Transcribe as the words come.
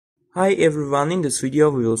Hi everyone, in this video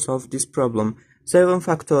we will solve this problem. 7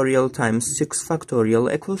 factorial times 6 factorial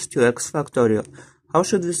equals to x factorial. How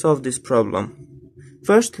should we solve this problem?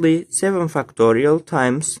 Firstly, 7 factorial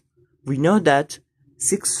times, we know that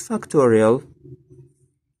 6 factorial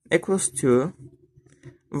equals to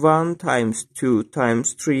 1 times 2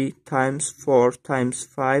 times 3 times 4 times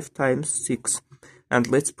 5 times 6. And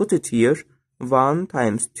let's put it here. 1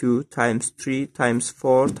 times 2 times 3 times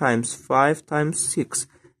 4 times 5 times 6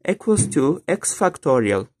 equals to x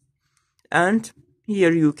factorial. And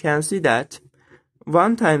here you can see that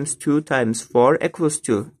 1 times 2 times 4 equals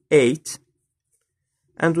to 8.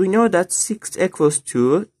 And we know that 6 equals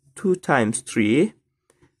to 2 times 3.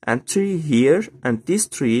 And 3 here, and this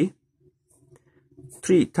 3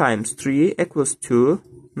 times 3 equals to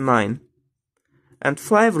 9. And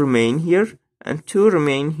 5 remain here, and 2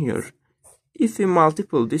 remain here. If we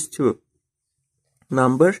multiply these two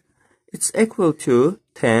number, it's equal to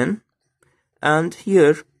 10. And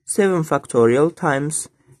here 7 factorial times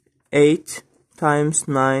 8 times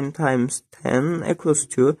 9 times 10 equals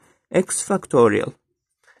to x factorial.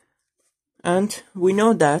 And we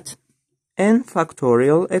know that n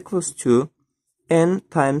factorial equals to n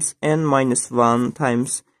times n minus 1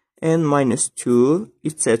 times n minus 2,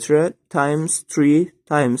 etc. times 3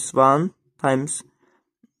 times 1 times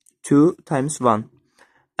 2 times 1.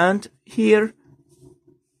 And here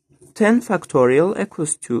 10 factorial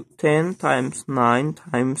equals to 10 times 9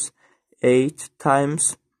 times 8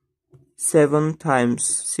 times 7 times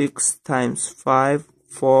 6 times 5,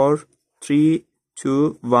 4, 3,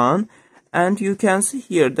 2, 1. And you can see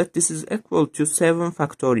here that this is equal to 7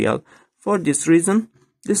 factorial. For this reason,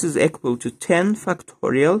 this is equal to 10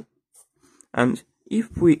 factorial. And if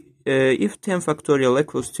 10 factorial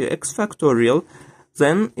equals to x factorial,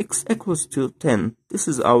 then x equals to 10. This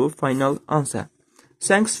is our final answer.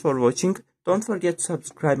 Thanks for watching. Don't forget to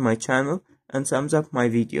subscribe my channel and thumbs up my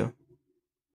video.